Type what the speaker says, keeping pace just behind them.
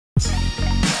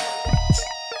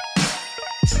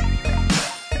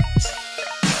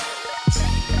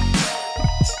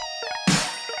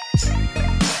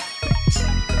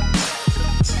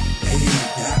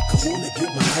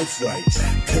right.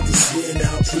 Cut the sin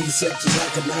out, precepts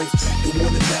like a knife. The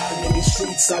one that died in these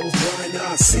streets, I was blind,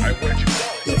 now I see.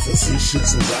 The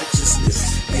physicians of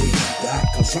righteousness. Hey, Doc,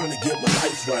 I'm trying to get my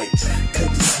life right. Cut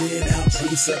the sin out,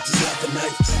 precepts like a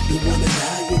knife. The one that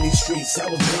died in these streets, I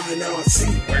was blind, now I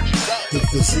see. The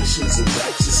physicians of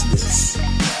righteousness.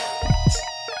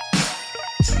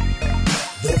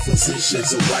 The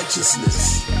physicians of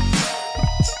righteousness.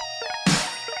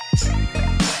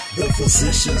 The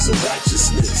physicians of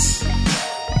righteousness.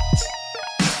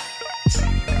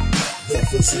 The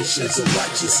physicians of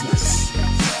righteousness.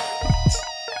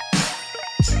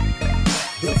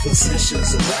 The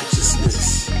physicians of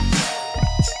righteousness.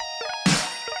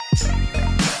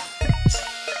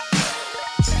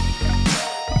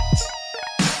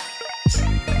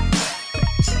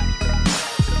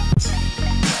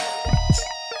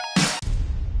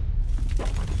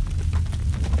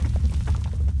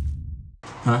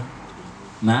 Huh?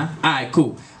 Nah? Alright,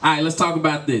 cool. Alright, let's talk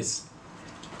about this.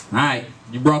 Alright,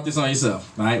 you brought this on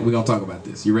yourself. Alright, we're gonna talk about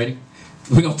this. You ready?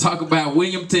 We're gonna talk about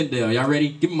William Tyndale. Y'all ready?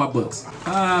 Give me my books.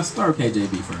 Start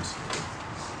KJV first.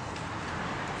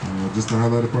 Just to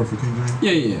highlight the part for King James?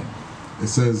 Yeah. It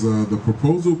says, the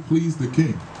proposal pleased the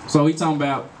king. So he talking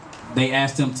about they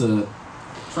asked him to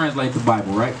translate the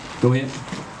Bible, right? Go ahead.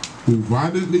 Who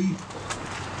violently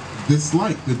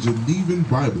disliked the Genevan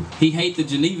Bible. He hate the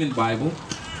Genevan Bible.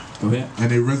 Go ahead.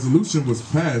 And a resolution was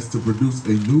passed to produce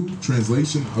a new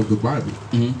translation of the Bible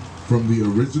from the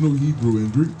original Hebrew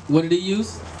and Greek. What did he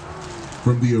use?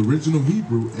 From the original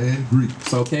Hebrew and Greek.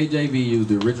 So KJV used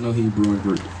the original Hebrew and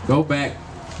Greek. Go back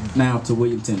now to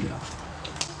William Tyndale.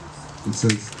 It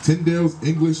says Tyndale's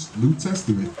English New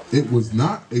Testament. It was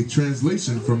not a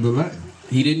translation from the Latin.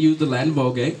 He didn't use the Latin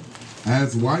Vulgate.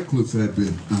 As Wycliffe's had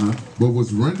been, but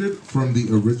was rendered from the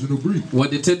original Greek.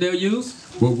 What did Tyndale use?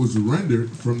 What was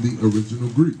rendered from the original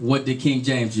Greek. What did King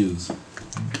James use?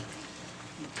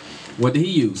 What did he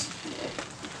use?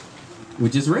 We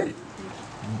just read it.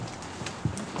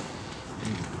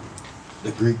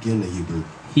 The Greek and the Hebrew.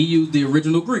 He used the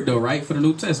original Greek though, right? For the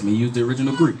New Testament, he used the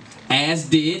original Greek. As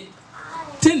did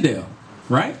Tyndale,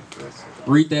 right?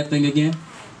 Read that thing again.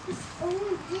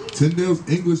 Tyndale's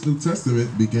English New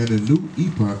Testament began a new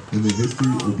epoch in the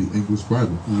history of the English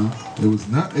Bible. It was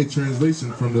not a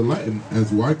translation from the Latin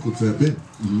as Wycliffe's had been,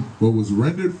 but was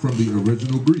rendered from the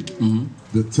original Greek.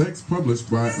 The text published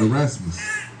by Erasmus.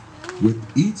 With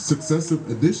each successive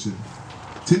edition,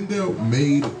 Tyndale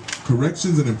made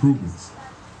corrections and improvements.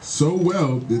 So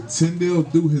well did Tyndale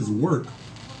do his work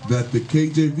that the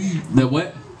KJV... The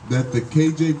what? That the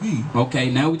KJV... Okay,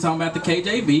 now we're talking about the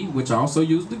KJV, which also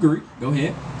used the Greek. Go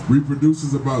ahead.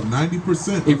 Reproduces about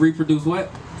 90%. It reproduced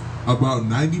what? About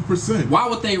 90%. Why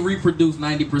would they reproduce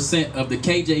 90% of the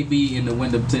KJV in the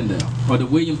William Tyndale? Or the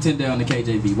William Tyndale in the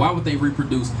KJV? Why would they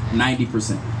reproduce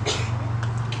 90%?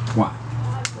 Why?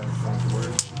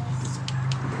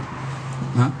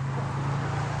 Huh?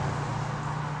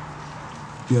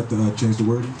 You have to change the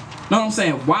wording? No, I'm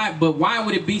saying why, but why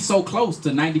would it be so close to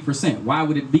 90%? Why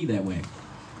would it be that way?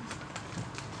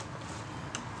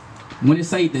 When it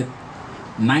say that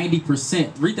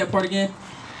 90%, read that part again.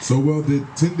 So well did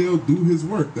Tyndale do his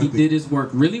work. He did his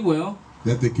work really well.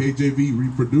 That the KJV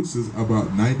reproduces about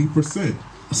 90%.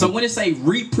 So when it say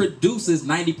reproduces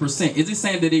 90%, is it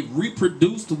saying that it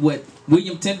reproduced what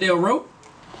William Tyndale wrote?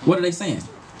 What are they saying?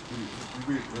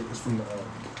 It's from the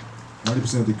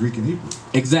 90% of the Greek and Hebrew.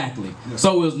 Exactly. Yeah.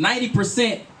 So it was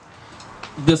 90%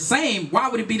 the same. Why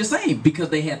would it be the same? Because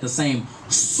they had the same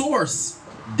source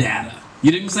data.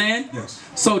 You know what I'm saying? Yes.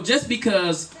 So just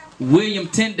because William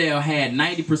Tyndale had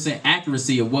 90%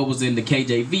 accuracy of what was in the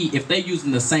KJV, if they're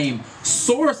using the same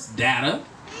source data,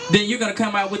 then you're going to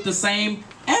come out with the same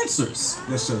answers.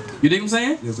 Yes, sir. You know what I'm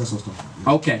saying? Yes, that's what I'm talking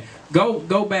about. Okay.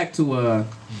 Go back to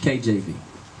KJV.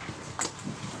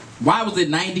 Why was it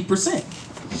 90%?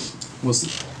 We'll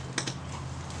see.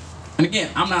 And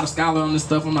again, I'm not a scholar on this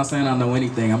stuff. I'm not saying I know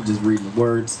anything. I'm just reading the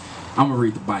words. I'm going to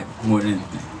read the Bible more than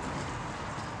anything.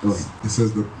 Go ahead. It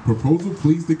says the proposal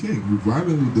pleased the king, who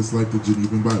violently disliked the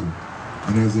Genevan Bible.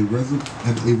 And as a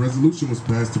resolution was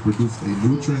passed to produce a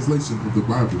new translation of the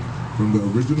Bible from the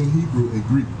original Hebrew and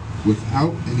Greek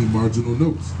without any marginal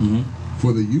notes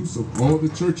for the use of all the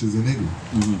churches in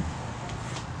England.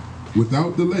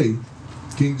 Without delay,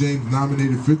 King James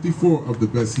nominated 54 of the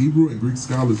best Hebrew and Greek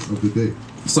scholars of the day.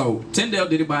 So Tyndale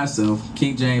did it by himself.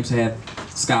 King James had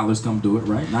scholars come do it,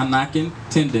 right? Not knocking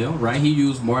Tyndale, right? He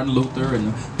used Martin Luther and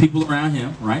the people around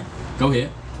him, right? Go ahead.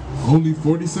 Only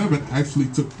 47 actually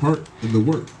took part in the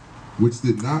work, which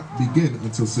did not begin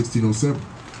until 1607.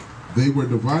 They were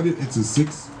divided into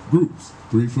 6 groups,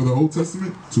 3 for the Old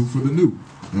Testament, 2 for the New.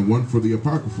 and one for the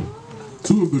Apocryphal.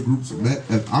 2 of the groups met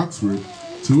at Oxford,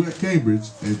 2 at Cambridge,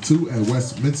 and 2 at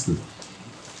Westminster.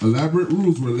 Elaborate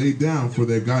rules were laid down for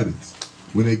their guidance.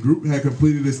 When a group had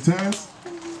completed its task,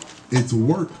 its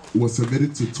work was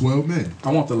submitted to 12 men.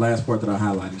 I want the last part that I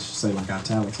highlighted. It should say like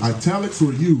italics. Italics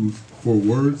were used for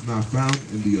words not found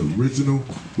in the original,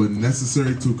 but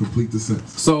necessary to complete the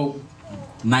sentence. So,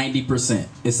 90%.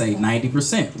 It say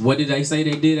 90%. What did they say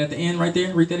they did at the end right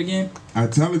there? Read that again.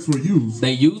 Italics were used.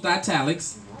 They used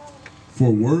italics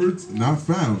for words not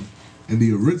found in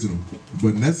the original,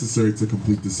 but necessary to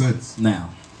complete the sentence. Now,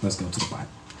 let's go to the Bible.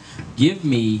 Give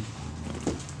me,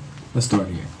 let's start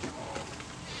here.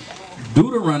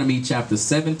 Deuteronomy chapter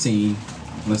 17.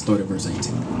 Let's start at verse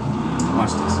 18.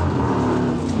 Watch this.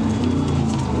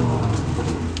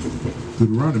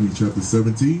 Deuteronomy chapter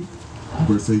 17,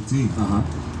 verse 18.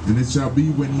 And it shall be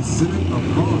when he sitteth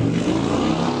upon.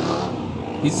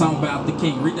 He's talking about the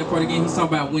king. Read that part again. He's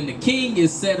talking about when the king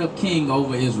is set up king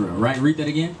over Israel. Right? Read that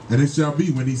again. And it shall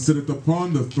be when he sitteth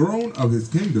upon the throne of his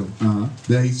kingdom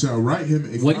that he shall write him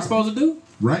a what he's supposed to do?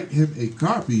 Write him a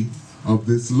copy of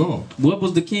this law. What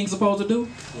was the king supposed to do?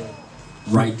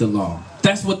 Write the law.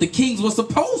 That's what the kings were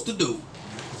supposed to do.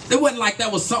 It wasn't like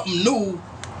that was something new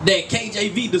that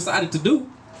KJV decided to do.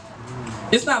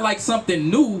 It's not like something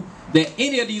new that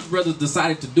any of these brothers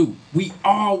decided to do. We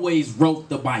always wrote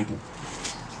the Bible.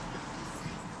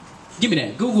 Give me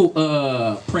that.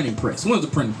 Google printing press. When was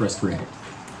the printing press created?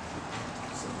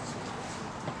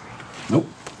 Nope.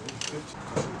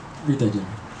 Read that, Jimmy.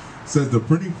 Says the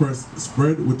printing press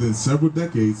spread within several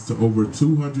decades to over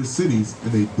 200 cities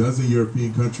in a dozen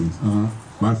European countries.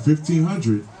 By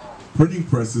 1500, printing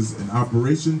presses in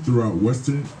operation throughout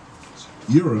Western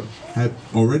Europe had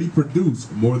already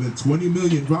produced more than 20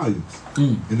 million volumes.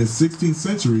 In the 16th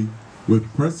century, with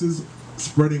presses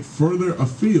spreading further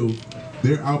afield,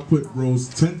 their output rose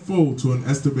tenfold to an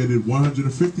estimated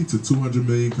 150 to 200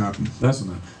 million copies. That's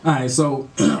enough. All right, so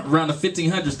around the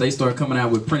 1500s, they started coming out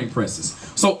with printing presses.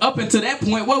 So up until that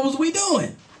point, what was we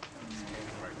doing?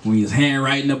 We was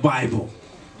handwriting the Bible.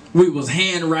 We was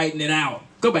handwriting it out.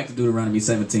 Go back to Deuteronomy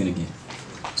 17 again.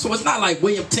 So it's not like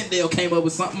William Tyndale came up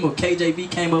with something or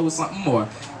KJV came up with something or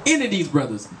any of these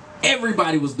brothers.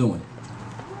 Everybody was doing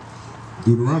it.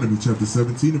 Deuteronomy chapter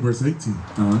 17 and verse 18.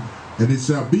 And it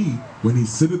shall be when he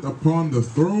sitteth upon the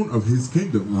throne of his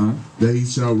kingdom that he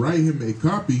shall write him a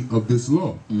copy of this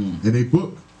law in a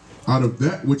book out of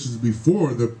that which is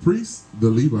before the priests, the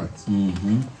Levites.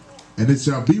 And it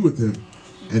shall be with him,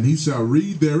 and he shall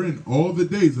read therein all the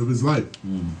days of his life,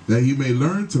 that he may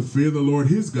learn to fear the Lord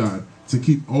his God, to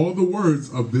keep all the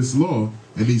words of this law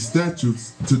and these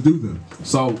statutes to do them.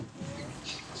 So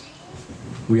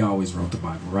we always wrote the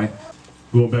Bible, right?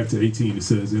 Going back to 18, it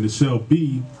says, and it shall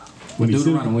be when he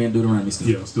Deuteronomy, we're in Deuteronomy still.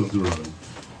 Yeah, still Deuteronomy.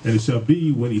 And it shall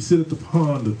be when he sitteth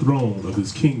upon the throne of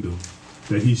his kingdom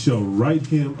that he shall write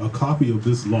him a copy of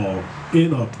this law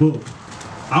in a book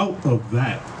out of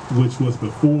that which was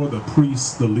before the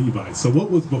priests, the Levites. So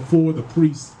what was before the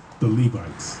priests, the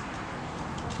Levites?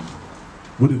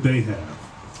 What did they have?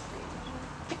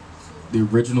 The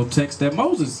original text that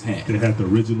Moses had. They had the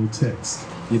original text.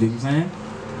 You know what I'm saying?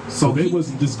 So they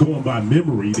wasn't just going by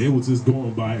memory. They was just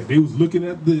going by, they was looking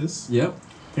at this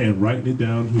and writing it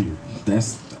down here.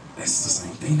 That's the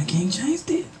same thing that King James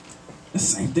did. The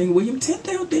same thing William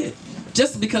Tyndale did.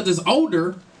 Just because it's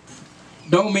older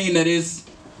don't mean that it's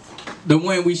the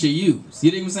one we should use.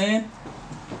 You know what I'm saying?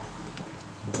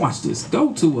 Watch this.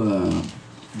 Go to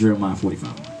Jeremiah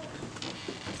 45.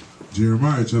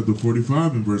 Jeremiah chapter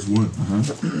 45 and verse 1.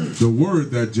 The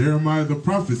word that Jeremiah the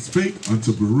prophet spake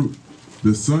unto Baruch,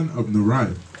 the son of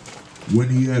Neriah, when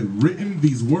he had written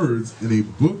these words in a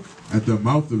book at the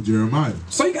mouth of Jeremiah.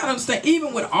 So you gotta understand,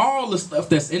 even with all the stuff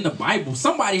that's in the Bible,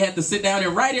 somebody had to sit down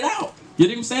and write it out. You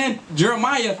know what I'm saying?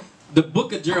 Jeremiah, the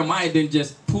book of Jeremiah didn't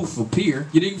just poof appear.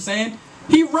 You know what I'm saying?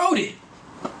 He wrote it.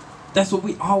 That's what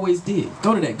we always did.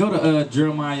 Go to that. Go to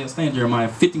Jeremiah, stay in Jeremiah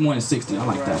 51 and 60. I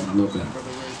like that one a little bit.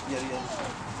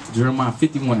 Jeremiah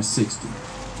 51 and 60.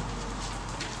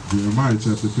 Jeremiah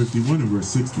chapter 51 and verse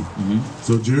 60.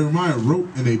 So Jeremiah wrote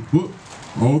in a book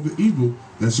all the evil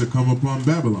that should come upon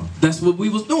Babylon. That's what we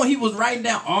was doing. He was writing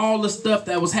down all the stuff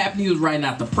that was happening. He was writing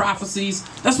out the prophecies.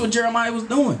 That's what Jeremiah was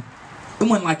doing. It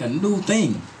wasn't like a new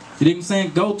thing. You know what I'm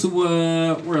saying? Go to,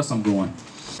 where else I'm going?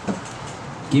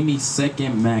 Give me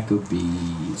 2nd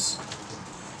Maccabees.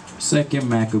 2nd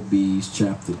Maccabees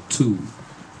chapter 2,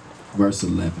 verse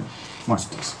 11. Watch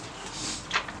this.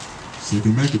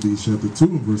 2nd Maccabees chapter 2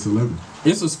 and verse 11.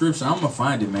 It's a scripture. I'm going to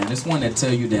find it, man. It's one that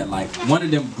tell you that, like, one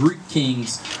of them Greek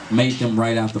kings made them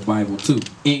write out the Bible, too.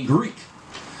 In Greek.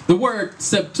 The word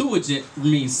Septuagint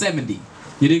means 70.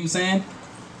 You know what I'm saying?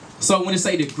 So when it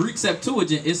say the Greek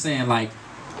Septuagint, it's saying like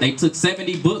they took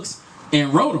 70 books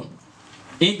and wrote them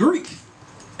in Greek.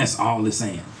 That's all it's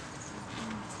saying.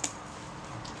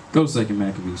 Go to 2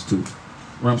 Maccabees 2.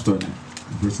 Where I'm starting at.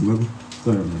 Verse 11.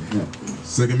 Yeah.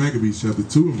 2 Maccabees chapter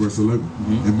 2 and verse 11.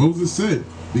 And Moses said,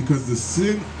 because the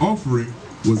sin offering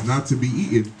was not to be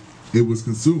eaten, it was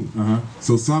consumed.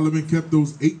 So Solomon kept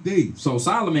those 8 days. So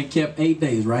Solomon kept 8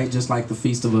 days, right? Just like the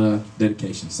Feast of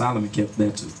Dedication. Solomon kept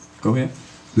that too. Go ahead.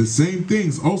 The same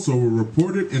things also were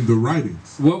reported in the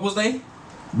writings. What was they?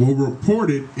 Were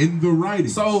reported in the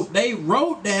writings. So they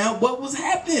wrote down what was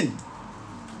happening.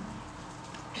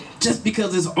 Just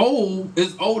because it's older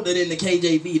than the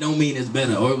KJV don't mean it's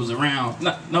better or it was around.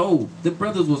 No, the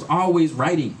brothers was always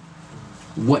writing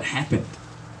what happened.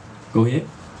 Go ahead.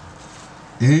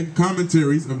 And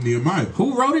commentaries of Nehemiah.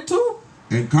 Who wrote it too?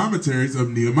 And commentaries of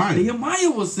Nehemiah.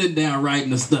 Nehemiah was sitting down writing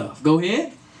the stuff. Go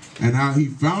ahead. And how he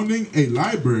founding a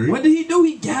library. What did he do?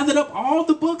 He gathered up all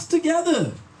the books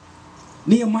together.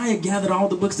 Nehemiah gathered all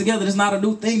the books together. It's not a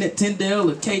new thing that Tyndale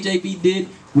or KJV did.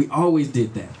 We always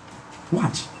did that.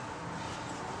 Watch.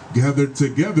 Gathered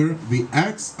together the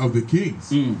acts of the kings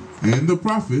and the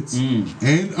prophets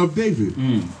and of David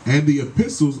and the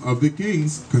epistles of the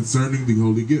kings concerning the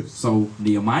holy gifts. So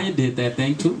Nehemiah did that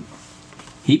thing too.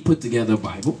 He put together a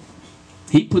Bible.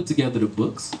 He put together the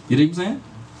books. You know what I'm saying?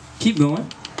 Keep going.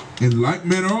 In like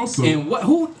manner also.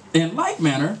 In like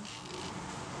manner,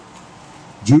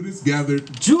 Judas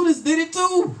gathered. Judas did it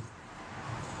too.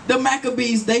 The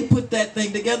Maccabees, they put that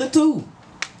thing together too.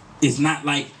 It's not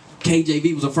like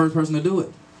KJV was the first person to do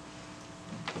it.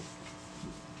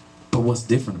 But what's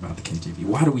different about the KJV?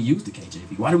 Why do we use the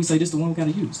KJV? Why do we say this is the one we got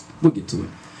to use? We'll get to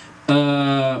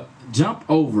it. Jump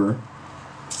over.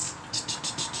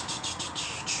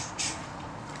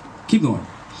 Keep going.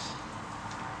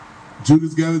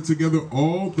 Judas gathered together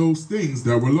all those things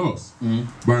that were lost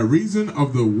by reason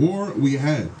of the war we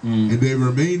had, and they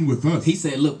remain with us. He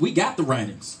said, look, we got the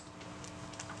writings.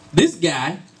 This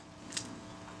guy,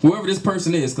 whoever this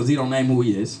person is, because he don't name who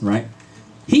he is, right?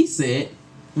 He said,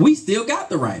 we still got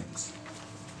the writings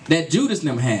that Judas and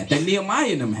them had, that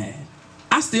Nehemiah and them had.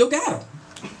 I still got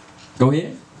them. Go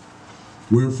ahead.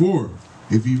 Wherefore,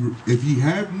 if ye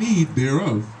have need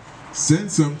thereof,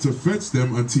 send some to fetch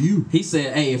them unto you. He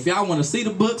said, hey, if y'all want to see the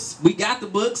books, we got the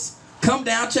books. Come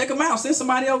down, check them out. Send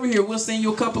somebody over here. We'll send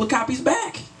you a couple of copies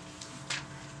back.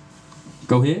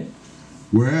 Go ahead.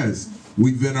 Whereas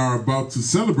we then are about to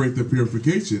celebrate the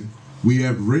purification, we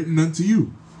have written unto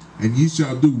you, and ye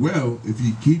shall do well if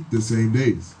ye keep the same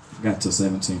days. Got to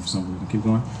 17 for some reason. Keep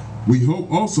going. We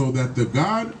hope also that the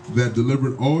God that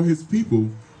delivered all his people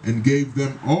and gave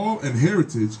them all an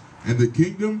heritage and the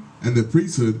kingdom and the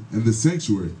priesthood and the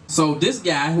sanctuary. So this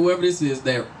guy, whoever this is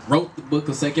that wrote the book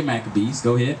of 2 Maccabees,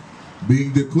 go ahead.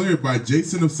 Being declared by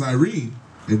Jason of Cyrene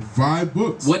in 5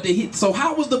 books. What did he? So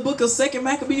how was the book of 2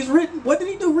 Maccabees written? What did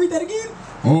he do? Read that again.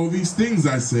 All these things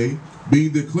I say,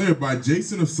 being declared by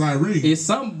Jason of Cyrene. It's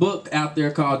some book out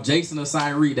there called Jason of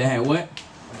Cyrene that had what?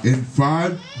 In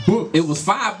 5 books. It was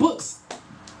 5 books.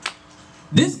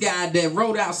 This guy that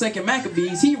wrote out 2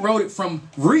 Maccabees, he wrote it from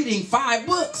reading 5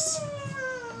 books.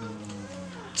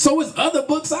 So it's other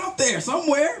books out there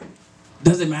somewhere.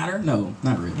 Does it matter? No,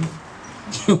 not really.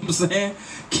 You know what I'm saying?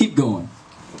 Keep going.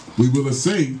 We will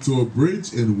essay to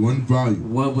abridge in 1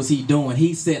 volume. What was he doing?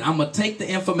 He said, I'm going to take the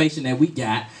information that we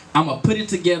got, I'm going to put it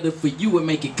together for you and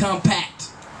make it compact.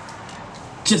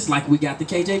 Just like we got the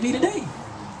KJV today.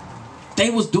 They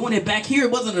was doing it back here.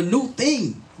 It wasn't a new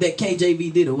thing that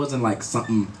KJV did. It wasn't like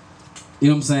something, you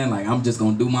know what I'm saying? Like, I'm just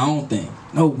going to do my own thing.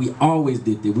 No, we always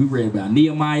did that. We read about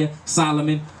Nehemiah,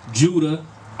 Solomon, Judah,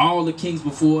 all the kings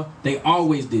before. They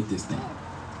always did this thing.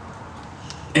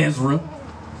 Ezra. You know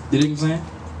what I'm saying?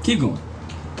 Keep going.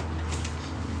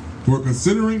 For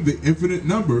considering the infinite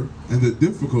number and the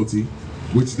difficulty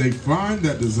which they find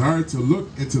that desire to look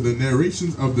into the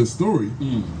narrations of the story,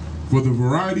 for the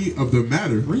variety of the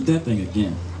matter. Read that thing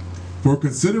again. For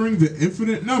considering the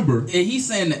infinite number. And he's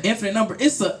saying the infinite number.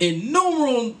 It's an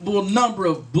innumerable number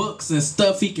of books and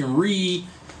stuff he can read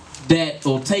that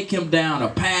will take him down a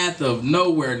path of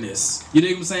nowhereness. You know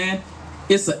what I'm saying?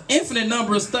 It's an infinite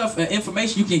number of stuff and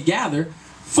information you can gather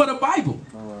for the Bible.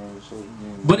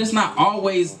 But it's not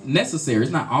always necessary.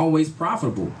 It's not always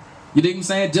profitable. You know what I'm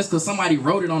saying? Just because somebody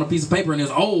wrote it on a piece of paper and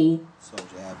it's old,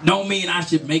 don't mean I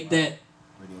should make that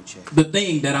the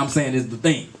thing that I'm saying is the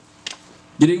thing.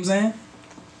 You know what I'm saying?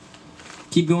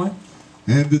 Keep going.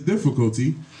 And the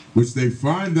difficulty which they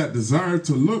find that desire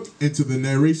to look into the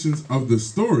narrations of the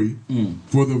story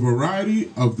for the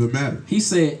variety of the matter. He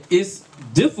said it's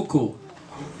difficult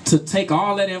to take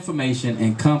all that information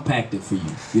and compact it for you.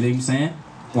 You know what I'm saying?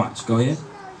 Watch, go ahead.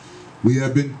 We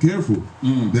have been careful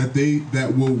that they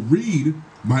that will read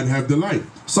might have delight.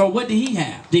 So what did he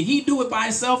have? Did he do it by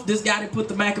himself? This guy that put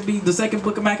the Maccabees, the second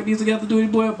book of Maccabees together, do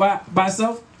it by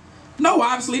himself? No,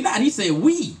 obviously not. He said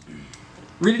we.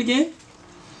 Read it again.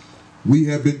 We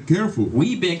have been careful.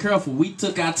 We've been careful. We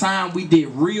took our time. We did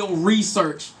real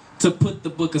research to put the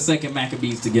book of Second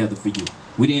Maccabees together for you.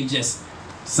 We didn't just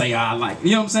say I like.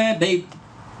 You know what I'm saying?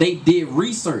 They did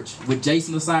research with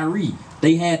Jason of Cyrene.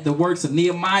 They had the works of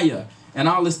Nehemiah and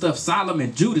all this stuff.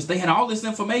 Solomon, Judas. They had all this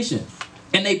information,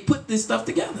 and they put this stuff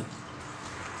together.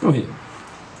 Go ahead.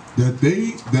 That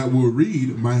they that will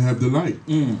read might have delight,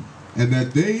 and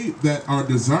that they that are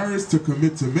desirous to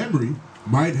commit to memory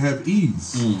might have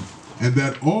ease, and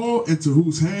that all into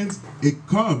whose hands it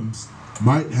comes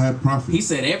might have profit. He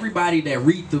said everybody that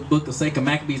read the book of Second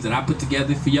Maccabees that I put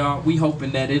together for y'all, we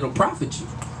hoping that it'll profit you.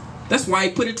 That's why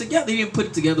he put it together. He didn't put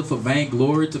it together for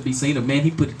vainglory to be seen of man.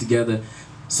 He put it together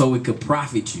so it could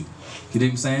profit you. You know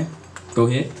what I'm saying? Go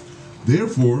ahead.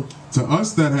 Therefore, to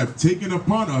us that have taken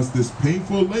upon us this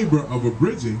painful labor of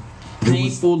abridging,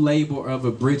 Painful labor of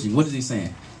abridging. What is he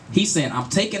saying? He's saying, I'm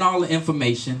taking all the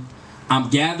information, I'm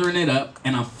gathering it up,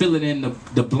 and I'm filling in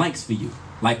the blanks for you.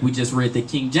 Like we just read that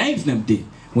King James them did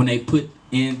when they put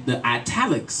in the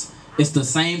italics. It's the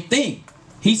same thing.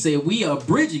 He said, we are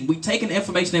abridging. We taking the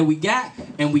information that we got,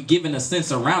 and we giving a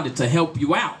sense around it to help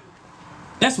you out.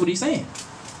 That's what he's saying.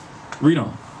 Read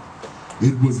on.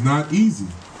 it was not easy,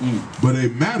 but a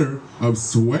matter of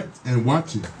sweat and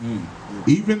watching.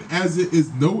 Even as it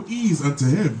is no ease unto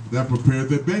him that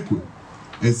prepareth a banquet,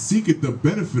 and seeketh the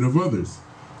benefit of others.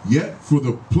 Yet for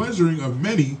the pleasuring of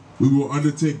many, we will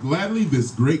undertake gladly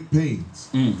this great pains.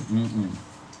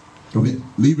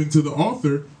 Leaving to the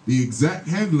author the exact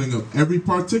handling of every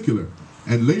particular,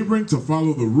 and laboring to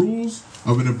follow the rules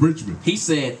of an abridgment. He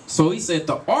said,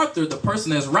 the author, the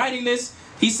person that's writing this,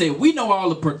 he said, we know all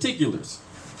the particulars,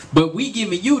 but we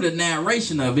giving you the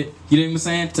narration of it, you know what I'm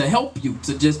saying, to help you,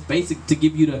 to just to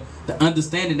give you the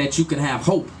understanding that you can have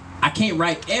hope. I can't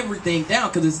write everything down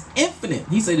because it's infinite.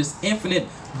 He said there's infinite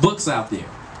books out there.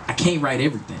 I can't write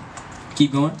everything.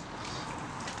 Keep going.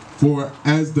 For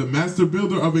as the master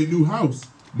builder of a new house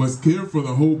must care for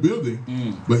the whole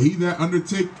building, but he that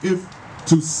undertaketh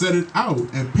to set it out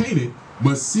and paint it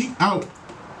must seek out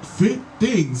fit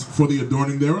things for the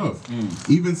adorning thereof.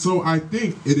 Even so I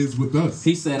think it is with us.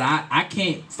 He said, I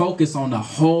can't focus on the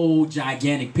whole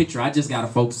gigantic picture. I just got to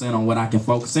focus in on what I can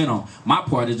focus in on. My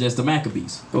part is just the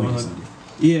Maccabees. Go ahead, Sunday.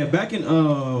 Yeah, back in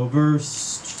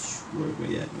verse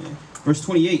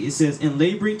 28, it says, and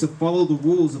laboring to follow the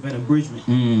rules of an abridgment.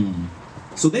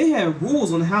 So they had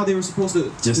rules on how they were supposed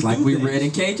to just like we read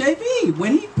in KJV.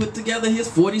 When he put together his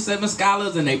 47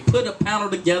 scholars and they put a panel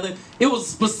together, it was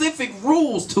specific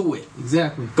rules to it.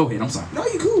 Exactly. Go ahead, I'm sorry. No,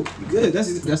 you cool. You good.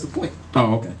 That's the point.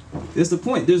 Oh, okay. That's the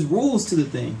point. There's rules to the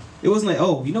thing. It wasn't like,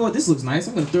 oh, you know what, this looks nice,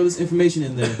 I'm going to throw this information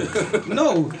in there.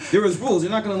 No, there was rules.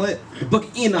 You're not going to let the book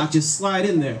of Enoch just slide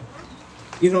in there.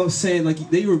 You know what I'm saying? Like,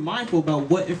 they were mindful about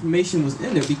what information was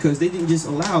in there because they didn't just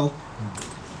allow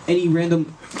any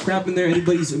random crap in there,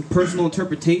 anybody's personal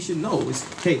interpretation. No, it's,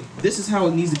 hey, this is how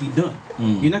it needs to be done.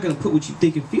 You're not going to put what you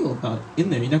think and feel about it in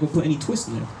there. You're not going to put any twist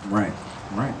in there. Right.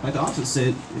 Like the author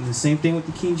said, and the same thing with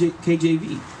the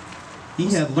KJV.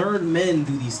 He had learned men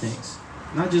do these things,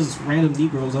 not just random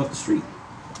Negroes off the street.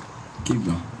 Keep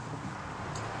going.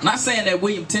 I'm not saying that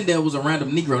William Tyndale was a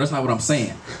random Negro. That's not what I'm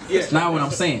saying. That's not what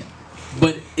I'm saying.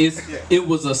 But it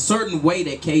was a certain way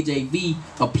that KJV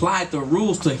applied the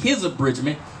rules to his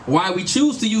abridgment, why we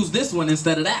choose to use this one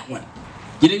instead of that one.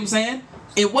 You know what I'm saying?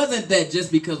 It wasn't that just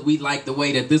because we like the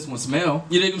way that this one smelled.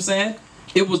 You know what I'm saying?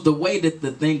 It was the way that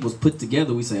the thing was put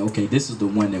together. We say, okay, this is the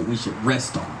one that we should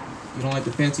rest on. You don't like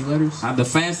the fancy letters? The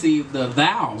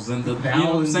vowels and the, you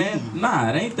know what I'm saying?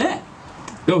 Nah, it ain't that.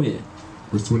 Go ahead.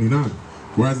 Verse 29.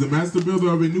 Whereas the master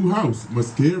builder of a new house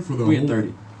must care for the whole...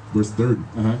 30. Verse 30.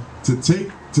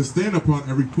 To stand upon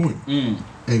every point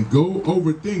and go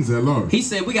over things at large. He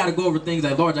said we got to go over things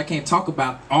at large. I can't talk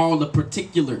about all the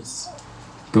particulars.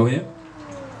 Go ahead.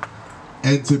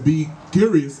 And to be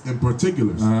curious in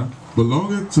particulars,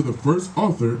 belonging to the first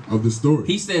author of the story.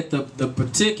 He said the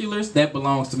particulars, that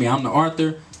belongs to me. I'm the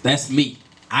author. That's me.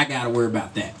 I got to worry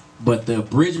about that. But the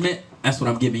abridgment, that's what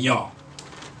I'm giving y'all.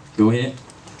 Go ahead.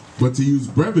 But to use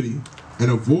brevity and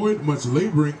avoid much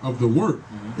laboring of the work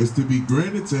is to be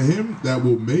granted to him that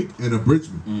will make an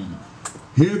abridgment.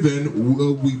 Here then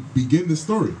will we begin the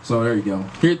story. So there you go.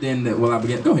 Here then will I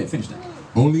begin. Go ahead, finish that.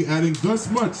 Only adding thus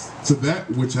much to that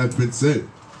which hath been said,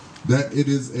 that it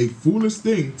is a foolish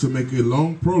thing to make a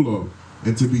long prologue,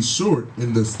 and to be short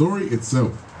in the story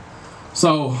itself.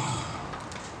 So,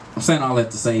 I'm saying all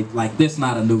that to say, like, this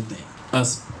not a new thing.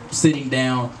 Us sitting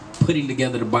down, putting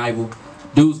together the Bible.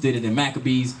 Dudes did it in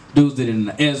Maccabees. Dudes did it in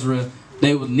Ezra.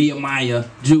 They was Nehemiah,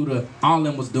 Judah. All of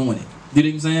them was doing it. You know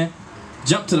what I'm saying?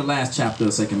 Jump to the last chapter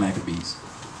of 2nd Maccabees.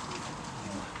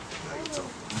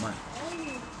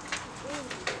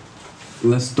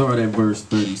 Let's start at verse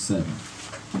 37.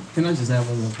 Can I just add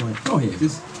one more point? Go ahead. I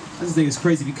just think it's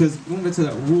crazy because going back to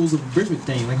that rules of abridgment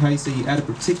thing, like how you say you added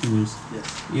particulars.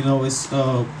 Yes. You know, it's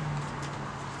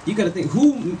you got to think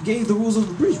who gave the rules of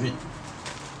abridgment.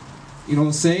 You know what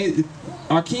I'm saying?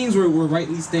 Our kings were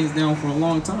writing these things down for a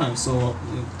long time, so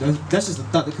that's just a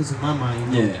thought that comes in my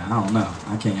mind. You know? Yeah, I don't know.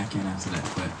 I can't answer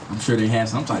that, but I'm sure they had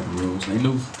some type of rules. They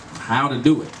knew how to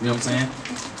do it. You know what I'm saying?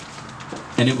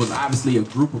 And it was obviously a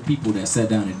group of people that sat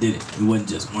down and did it. It wasn't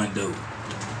just one dude.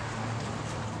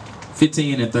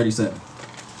 15 and 37.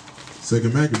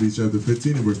 2nd Maccabees chapter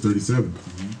 15 and verse 37.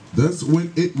 Thus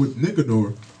went it with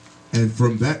Nicanor, and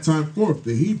from that time forth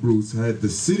the Hebrews had the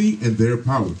city in their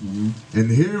power. And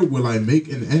here will I make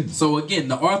an end. So again,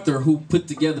 the author who put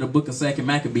together the book of 2nd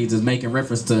Maccabees is making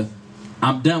reference to,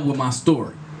 I'm done with my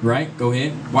story. Right? Go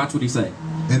ahead. Watch what he say.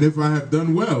 And if I have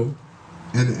done well,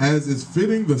 and as is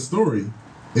fitting the story,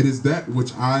 it is that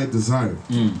which I desire.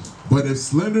 But if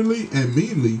slenderly and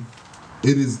meanly,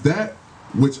 it is that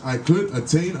which I could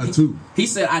attain unto. He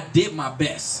said, I did my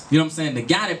best. You know what I'm saying? The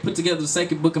guy that put together the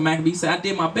 2nd book of Maccabees said, I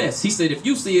did my best. He said, if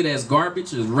you see it as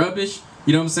garbage, as rubbish,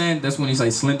 you know what I'm saying? That's when he say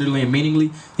slenderly and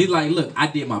meaningly. He's like, look, I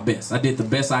did my best. I did the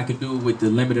best I could do with the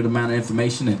limited amount of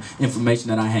information and information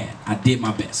that I had. I did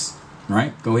my best.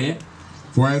 Right? Go ahead.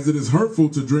 For as it is hurtful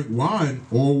to drink wine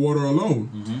or water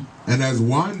alone, and as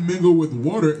wine mingled with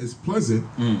water is pleasant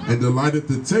and delighteth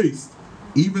the taste,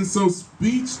 even so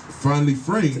speech finely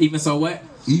framed. Even so what?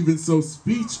 Even so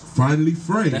speech finely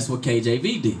framed. That's what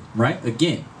KJV did, right?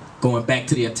 Again, going back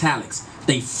to the italics.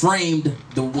 They framed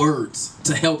the words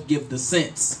to help give the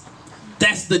sense.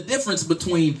 That's the difference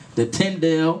between the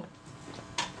Tyndale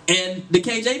and the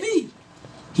KJV.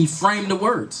 He framed the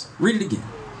words. Read it again.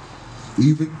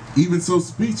 Even so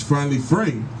speech finely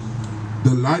framed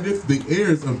delighteth the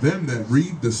ears of them that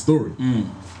read the story.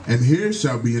 And here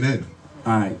shall be an end.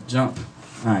 Alright, jump.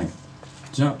 Alright.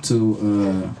 Jump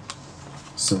to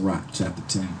Sirach chapter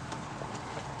 10.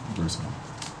 Verse 1.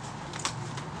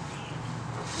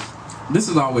 This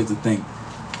is always the thing.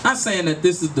 Not saying that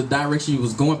this is the direction you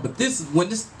was going, but this when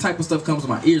this type of stuff comes to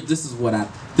my ears, this is what I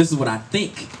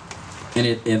think. And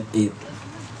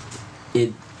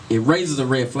it raises a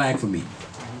red flag for me.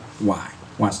 Why?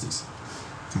 Watch this.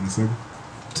 10 and 7.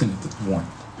 10 and 1.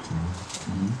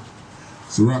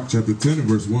 Sirach chapter 10 and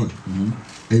verse 1.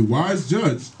 A wise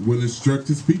judge will instruct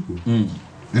his people,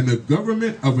 and the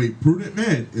government of a prudent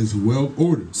man is well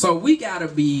ordered. So we gotta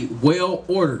be well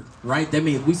ordered, right? That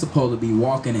means we supposed to be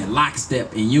walking in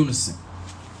lockstep in unison.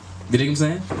 You know what I'm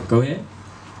saying? Go ahead.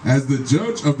 As the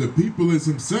judge of the people is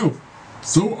himself,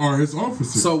 so are his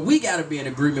officers. So we gotta be in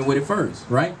agreement with it first,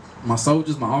 right? My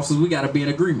soldiers, my officers, we gotta be in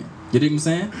agreement. You know what I'm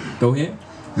saying? Go ahead.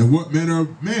 And what manner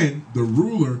of man the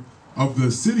ruler of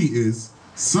the city is,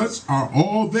 such are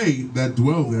all they that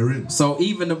dwell therein. So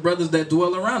even the brothers that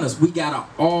dwell around us, we gotta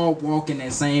all walk in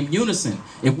that same unison.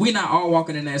 If we not all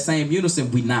walking in that same unison,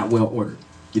 we not well ordered.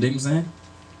 You know what I'm saying?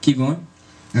 Keep going.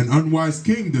 An unwise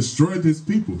king destroyed his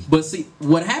people. But see,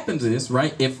 what happens is,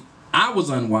 right, if I was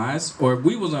unwise, or if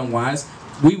we was unwise,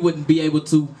 we wouldn't be able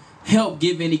to help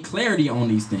give any clarity on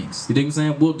these things. You know what I'm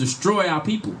saying? We'll destroy our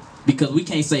people. Because we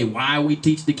can't say why we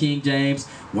teach the King James,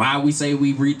 why we say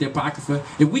we read the Apocrypha.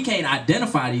 If we can't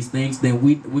identify these things, then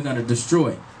we're going to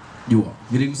destroy you all.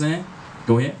 You know what I'm saying?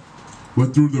 Go ahead.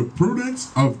 But through the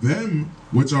prudence of them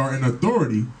which are in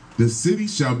authority, the city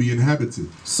shall be inhabited.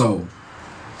 So,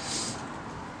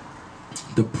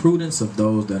 the prudence of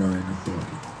those that are in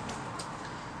authority.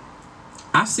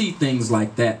 I see things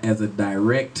like that as a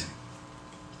direct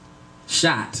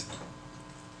shot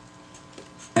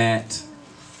at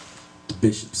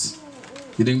bishops.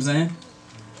 You know what I'm saying?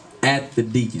 At the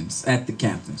deacons, at the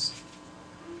captains.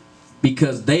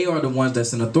 Because they are the ones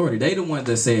that's in authority. They the ones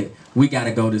that said, we got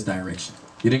to go this direction.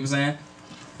 You know what I'm saying?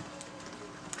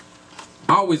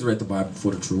 I always read the Bible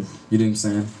for the truth. You know what I'm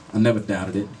saying? I never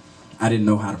doubted it. I didn't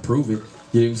know how to prove it.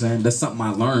 You know what I'm saying? That's something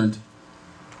I learned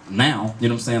now. You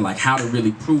know what I'm saying? Like how to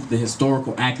really prove the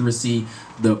historical accuracy,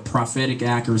 the prophetic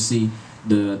accuracy,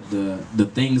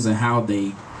 the things and how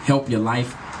they help your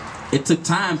life. it took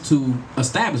time to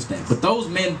establish that. But those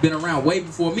men been around way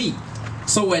before me.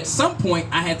 So at some point,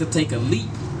 I had to take a leap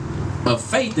of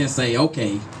faith and say,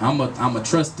 okay, I'm a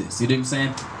trust this. You know what I'm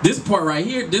saying? This part right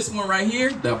here, this one right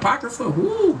here, the Apocrypha,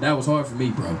 whoo, that was hard for me,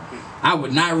 bro. I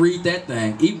would not read that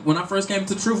thing. Even when I first came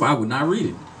to the truth, I would not read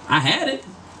it. I had it.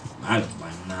 I was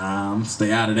like, nah, I'm gonna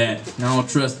stay out of that. I don't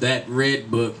trust that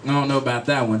red book. I don't know about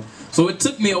that one. So it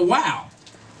took me a while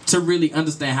to really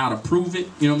understand how to prove it,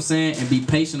 you know what I'm saying, and be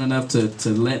patient enough to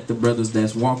let the brothers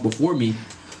that's walked before me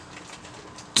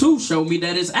to show me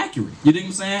that it's accurate. You know what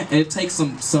I'm saying? And it takes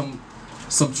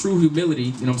some true humility,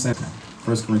 you know what I'm saying?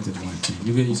 1 Corinthians 1:10.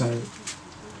 You good, you excited?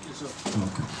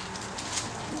 Okay.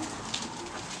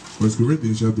 1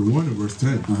 Corinthians chapter 1 and verse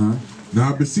 10.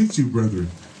 Now I beseech you, brethren,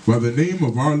 by the name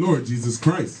of our Lord Jesus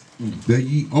Christ, that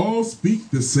ye all speak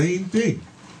the same thing,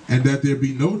 and that there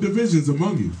be no divisions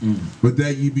among you, but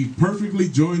that ye be perfectly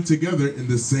joined together in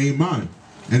the same mind,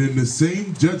 and in the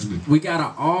same judgment. We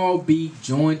gotta all be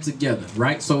joined together,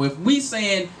 right? So if we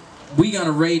saying we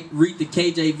gonna read the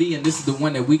KJV, and this is the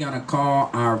one that we gonna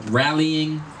call our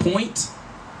rallying point,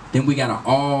 then we gotta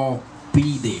all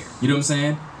be there. You know what I'm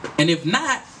saying? And if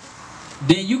not,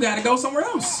 then you gotta go somewhere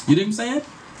else. You know what I'm saying?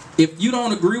 If you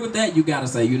don't agree with that, you gotta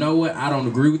say, you know what, I don't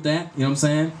agree with that. You know what I'm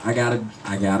saying? I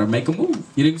gotta make a move.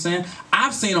 You know what I'm saying?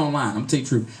 I've seen online, I'm telling you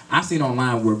the truth, I've seen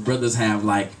online where brothers have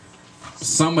like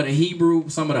some of the Hebrew,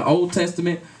 some of the Old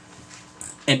Testament,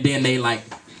 and then they like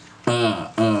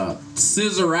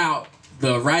scissor out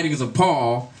the writings of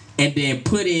Paul and then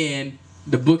put in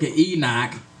the book of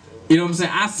Enoch. You know what I'm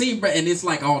saying? I see, and it's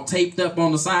like all taped up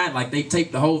on the side, like they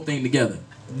taped the whole thing together.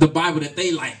 The Bible that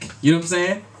they like. You know what I'm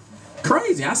saying?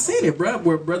 Crazy. I seen it, bro,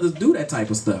 where brothers do that type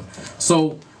of stuff.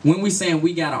 So when we saying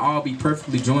we gotta all be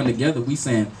perfectly joined together, we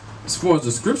saying as far as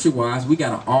the scripture wise, we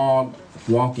gotta all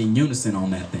walk in unison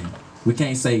on that thing. We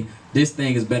can't say this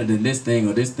thing is better than this thing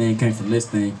or this thing came from this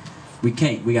thing. We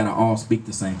can't. We gotta all speak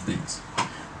the same things.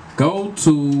 Go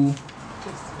to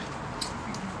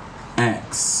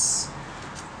Acts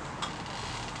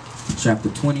chapter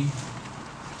 20,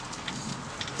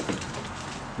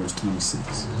 verse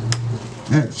 26.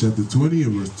 Acts chapter 20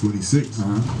 and verse 26.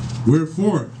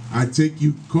 Wherefore I take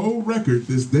you co-record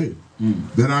this day,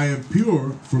 that I am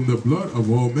pure from the blood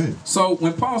of all men. So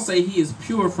when Paul say he is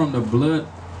pure from the blood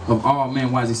of all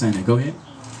men, why is he saying that? Go ahead.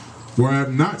 For I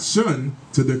have not shunned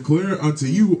to declare unto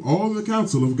you all the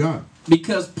counsel of God.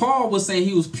 Because Paul was saying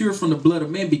he was pure from the blood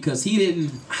of men because he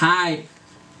didn't hide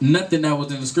nothing that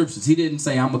was in the scriptures. He didn't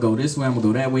say, I'm going to go this way, I'm going to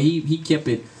go that way. He kept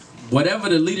it. Whatever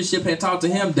the leadership had taught to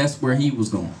him, that's where he was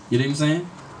going. You know what I'm saying?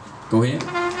 Go ahead.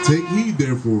 Take heed,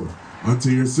 therefore, unto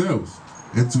yourselves,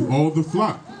 and to all the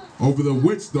flock, over the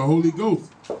which the Holy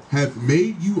Ghost hath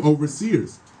made you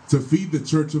overseers, to feed the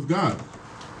church of God,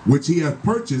 which he hath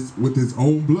purchased with his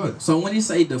own blood. So when he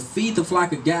say to feed the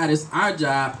flock of God, it's our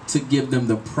job to give them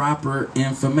the proper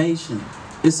information.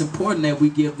 It's important that we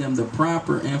give them the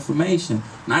proper information,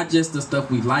 not just the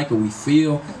stuff we like or we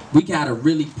feel. We got to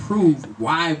really prove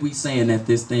why we saying that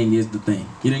this thing is the thing.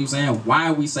 You know what I'm saying?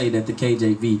 Why we say that the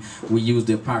KJV, we use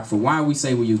the Apocrypha. Why we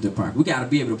say we use the Apocrypha. We got to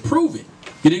be able to prove it.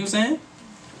 You know what I'm saying?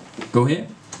 Go ahead.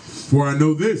 For I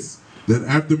know this, that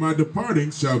after my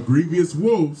departing shall grievous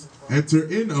wolves enter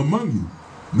in among you,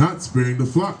 not sparing the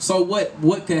flock. So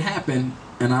what could happen,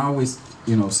 and I always,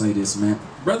 say this, man.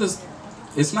 Brothers,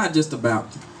 it's not just about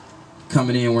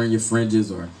coming in wearing your fringes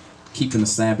or keeping the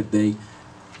Sabbath day.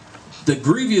 The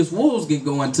grievous wolves can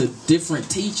go into different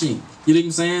teaching. You know what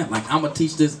I'm saying? Like, I'm going to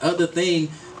teach this other thing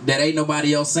that ain't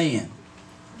nobody else saying.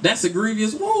 That's a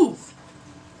grievous wolf.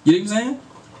 You know what I'm saying?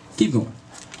 Keep going.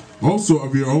 Also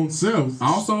of your own selves.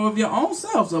 Also of your own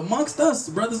selves. Amongst us,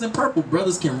 brothers in purple,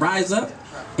 brothers can rise up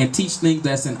and teach things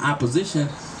that's in opposition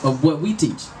of what we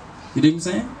teach. You know what I'm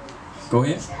saying? Go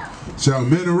ahead. Shall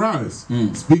men arise,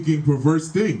 speaking perverse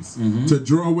things, to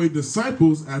draw away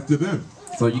disciples after them.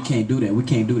 So you can't do that. We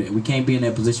can't do that. We can't be in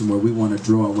that position where we want to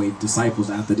draw away disciples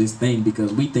after this thing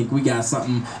because we think we got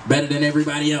something better than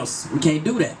everybody else. We can't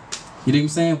do that. You know what I'm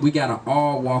saying? We got to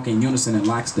all walk in unison and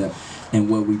lockstep in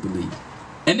what we believe.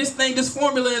 And this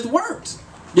formula has worked.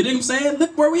 You know what I'm saying?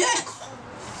 Look where we at.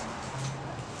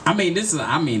 I'm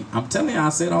telling you, I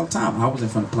say it all the time. I was in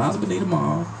front of Plaza Bonita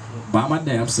Mall by my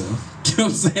damn self. You know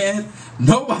what I'm saying?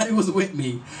 Nobody was with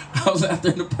me. I was out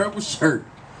there in the purple shirt.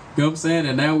 You know what I'm saying?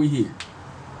 And now we here.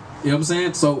 You know what I'm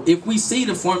saying? So if we see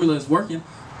the formula is working,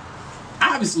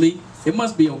 obviously it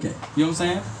must be okay. You know what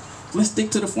I'm saying? Let's stick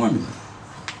to the formula.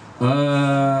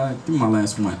 Give me my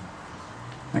last one.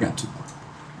 I got two.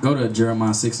 Go to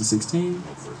Jeremiah 6 and 16.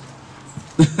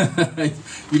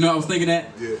 I was thinking that?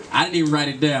 Yeah. I didn't even write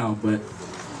it down, but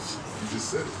You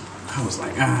just said it. I was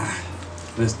like,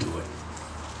 let's do it.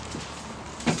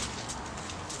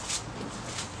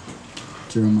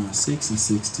 Jeremiah 6 and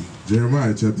 16.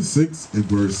 Jeremiah chapter 6 and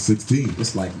verse 16.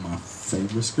 It's like my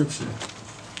favorite scripture.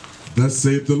 Thus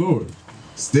saith the Lord,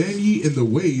 stand ye in the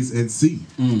ways and see,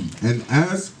 and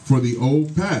ask for the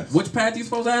old path. Which path you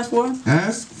supposed to ask for?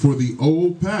 Ask for the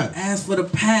old path. Ask for the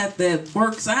path that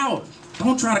works out.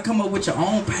 Don't try to come up with your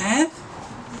own path.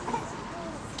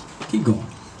 Keep going.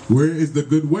 Where is the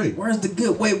good way? Where's the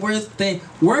good way? Where's the thing?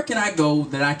 Where can I go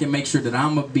that I can make sure that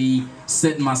I'm going to be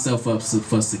setting myself up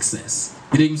for success?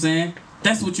 You know what I'm saying?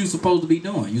 That's what you're supposed to be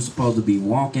doing. You're supposed to be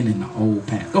walking in the old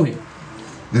path. Go ahead.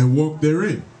 And walk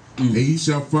therein, and ye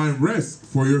shall find rest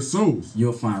for your souls.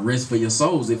 You'll find rest for your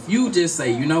souls. If you just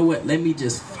say, you know what, let me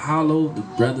just follow the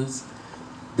brothers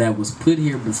that was put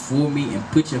here before me and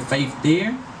put your faith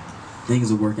there,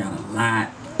 things will work out a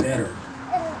lot better.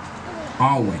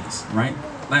 Always, right?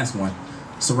 Last one.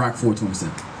 Sirach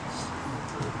 4:27.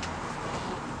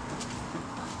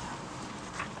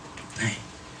 Dang.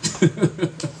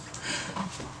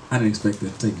 I didn't expect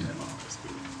that to take me that long.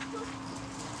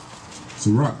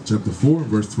 Sirach chapter 4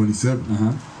 verse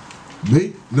 27.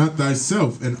 Make not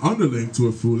thyself an underling to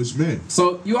a foolish man.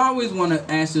 So you always want to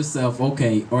ask yourself,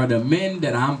 okay, are the men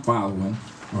that I'm following,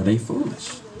 are they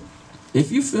foolish?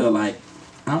 If you feel like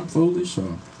I'm foolish,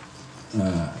 or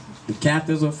the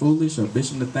captains are foolish, or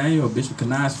Bishop Nathaniel or Bishop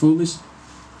Kanai is foolish,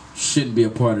 shouldn't be a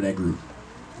part of that group.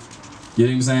 You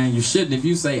know what I'm saying? You shouldn't. If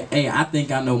you say, hey, I think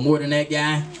I know more than that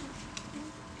guy,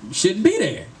 you shouldn't be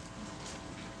there.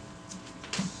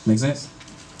 Make sense?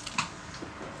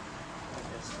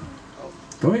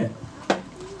 Go ahead.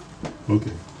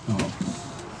 Okay. Oh.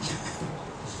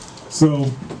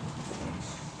 So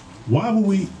why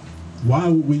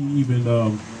would we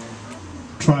even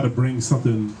try to bring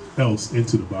something else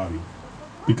into the body?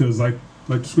 Because like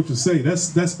the scriptures say,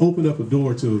 that's opened up a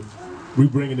door to we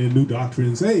bringing in new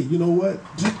doctrines. Hey, you know what?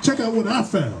 Check out what I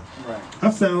found. Right. I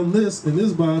found this in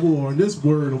this Bible or in this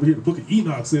word over here. The book of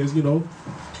Enoch says, you know.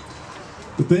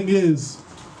 The thing is,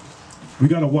 we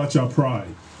got to watch our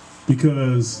pride,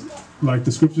 because, like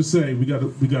the scriptures say, we got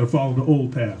to follow the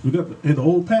old path. And the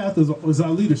old path is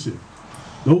our leadership.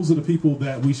 Those are the people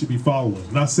that we should be following.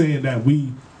 Not saying that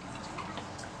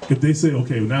if they say,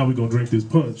 okay, now we're gonna drink this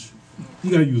punch,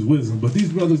 you gotta use wisdom. But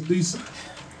these brothers, these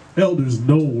elders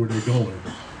know where they're going,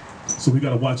 so we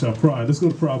gotta watch our pride. Let's go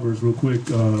to Proverbs real quick.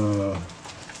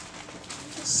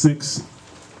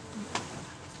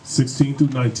 6:16 through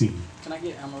 19. Can I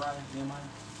get Amariah, Nehemiah?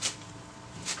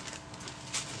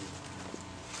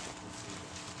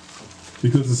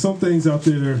 Because there's some things out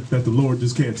there that the Lord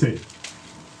just can't take,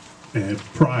 and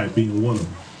pride being one of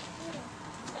them.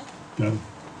 Got it?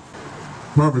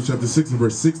 Proverbs chapter 6 and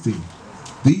verse 16.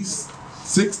 These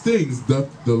 6 things doth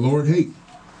the Lord hate.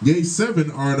 Yea,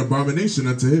 7 are an abomination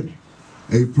unto him.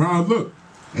 A proud look,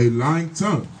 a lying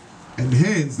tongue, and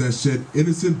hands that shed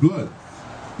innocent blood,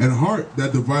 and heart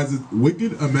that deviseth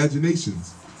wicked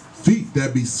imaginations, feet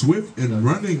that be swift in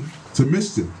running to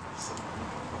mischief.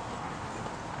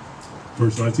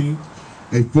 Verse 19.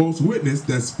 A false witness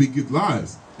that speaketh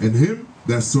lies, and him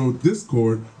that soweth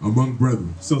discord among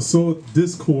brethren. So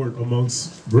discord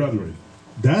amongst brethren.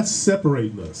 That's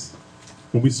separating us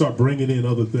when we start bringing in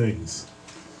other things.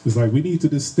 It's like we need to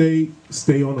just stay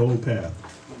on the old path.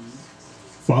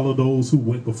 Follow those who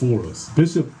went before us.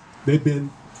 Bishop, they've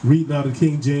been reading out of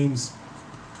King James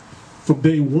from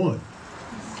day one.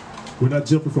 We're not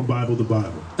jumping from Bible to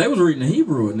Bible. They was reading the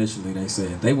Hebrew initially, they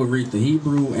said. They would read the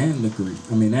Hebrew and the Greek.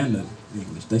 And the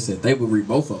English. They said they would read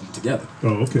both of them together.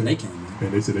 Oh, okay. And they came in.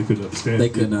 And they said they couldn't understand. They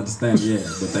couldn't understand, yeah.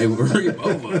 But they would read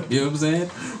both of them. You know what I'm saying?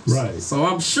 Right. So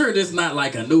I'm sure this not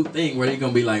like a new thing where they're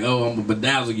going to be like, oh, I'm going to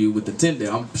bedazzle you with the Tinder.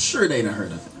 I'm sure they done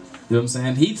heard of it. You know what I'm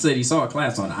saying? He said he saw a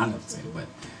class on it. I never seen it, but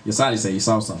Yasadi said he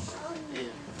saw something.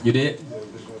 You did?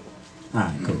 All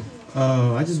right, cool.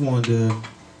 I just wanted to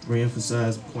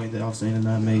re-emphasize the point that Officer and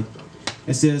I made.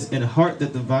 It says, in a heart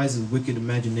that devises wicked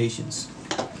imaginations.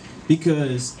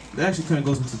 Because that actually kind of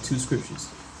goes into 2 scriptures.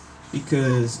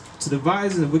 Because to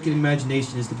devise a wicked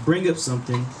imagination is to bring up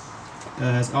something,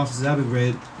 as Officer Zabby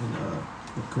read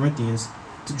in Corinthians,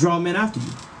 to draw men after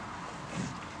you.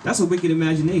 That's a wicked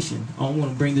imagination. I don't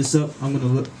want to bring this up. I'm going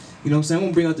to look, you know what I'm saying? I'm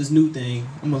going to bring out this new thing.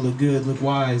 I'm going to look good, look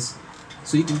wise,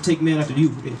 so you can take men after you.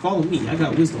 Hey, follow me. I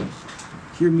got wisdom.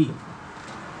 Hear me.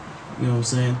 You know what I'm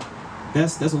saying?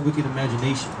 That's a wicked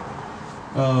imagination.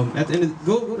 At the end of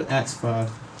go to Acts 5.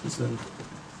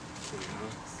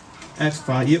 Acts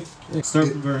 5. Yep. Start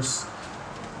from verse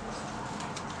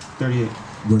 38.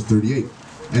 Verse 38.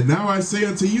 And now I say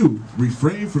unto you,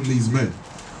 refrain from these men,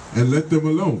 and let them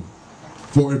alone.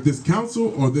 For if this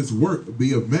counsel or this work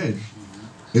be of men,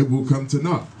 it will come to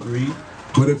naught. Read.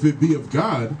 But if it be of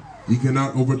God, ye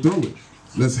cannot overthrow it,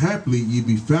 lest haply ye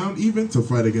be found even to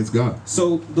fight against God.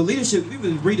 So the leadership, we've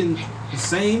been reading the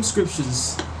same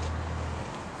scriptures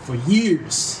for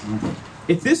years.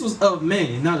 If this was of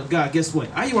man and not of God, guess what?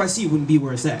 IUIC wouldn't be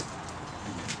where it's at.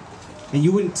 And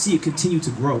you wouldn't see it continue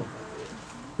to grow.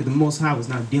 But the Most High was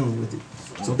not dealing with it.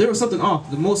 So if there was something off,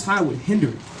 the Most High would hinder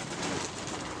it.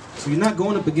 So you're not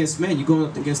going up against man, you're going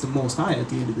up against the Most High at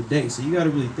the end of the day. So you got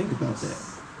to really think about that.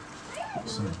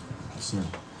 Yes, sir. Yes, sir.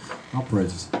 All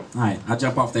praises. All right, I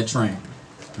jump off that train.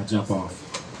 I jump off.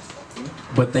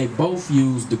 But they both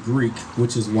used the Greek,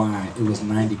 which is why it was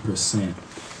 90%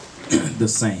 the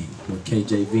same. What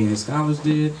KJV and scholars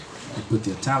did, they put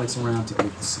the italics around to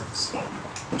give the 6. All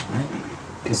right?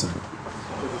 Yes, sir.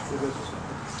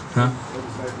 Huh?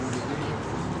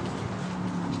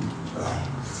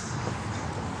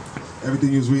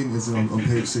 Everything you was reading is on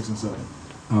page 6 and 7.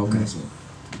 Oh, okay.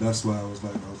 That's why I was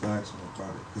asking about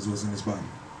it, because it was in his Bible.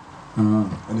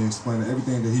 And they explained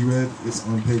everything that he read is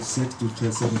on page 6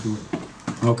 through 7 through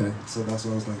 8. Okay. So that's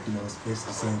why I was like, it's basically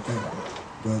the same thing.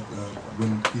 But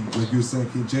when he, like you were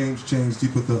saying, King James changed, he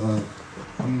put the,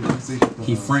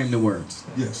 He framed the words.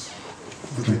 Yes.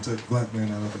 Because they took black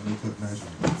man out of it and they put Nigerian.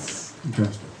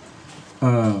 Okay.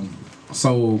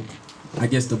 So I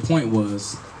guess the point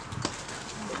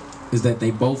is that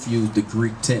they both used the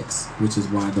Greek text, which is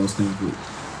why those things would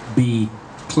be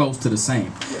close to the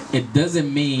same. It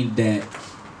doesn't mean that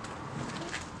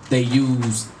they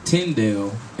used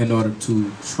Tyndale in order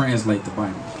to translate the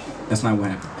Bible. That's not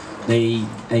what happened. They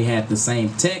had the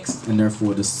same text, and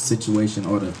therefore the situation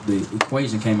or the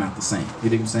equation came out the same. You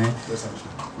know what I'm saying? That's actually.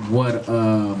 What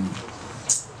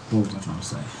was I trying to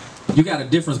say? You got a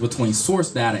difference between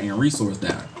source data and resource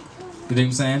data. You know what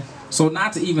I'm saying? So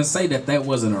not to even say that that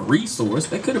wasn't a resource,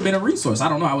 that could have been a resource. I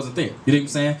don't know, I wasn't there. You know what I'm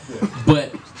saying? Yeah.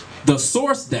 But the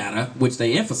source data, which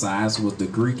they emphasized, was the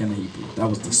Greek and the Hebrew. That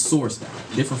was the source data,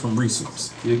 different from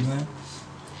resource. You know what I'm saying?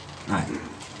 All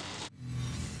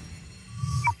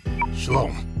right.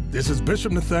 Shalom. This is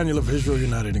Bishop Nathaniel of Israel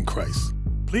United in Christ.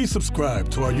 Please subscribe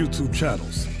to our YouTube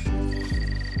channels.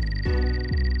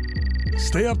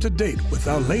 Stay up to date with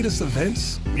our latest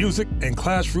events, music, and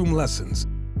classroom lessons.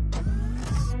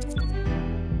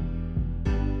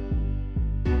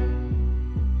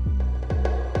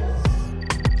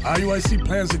 IUIC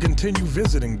plans to continue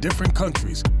visiting different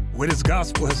countries where this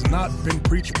gospel has not been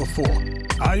preached before.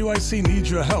 IUIC needs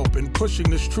your help in pushing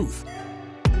this truth.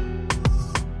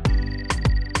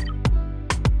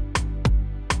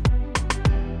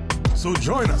 So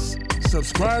join us,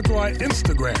 subscribe to our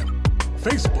Instagram,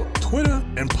 Facebook, Twitter,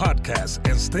 and podcasts,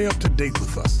 and stay up to date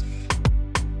with us.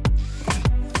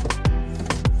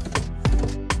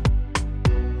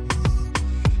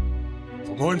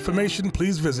 For more information,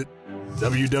 please visit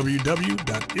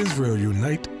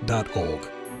www.israelunite.org.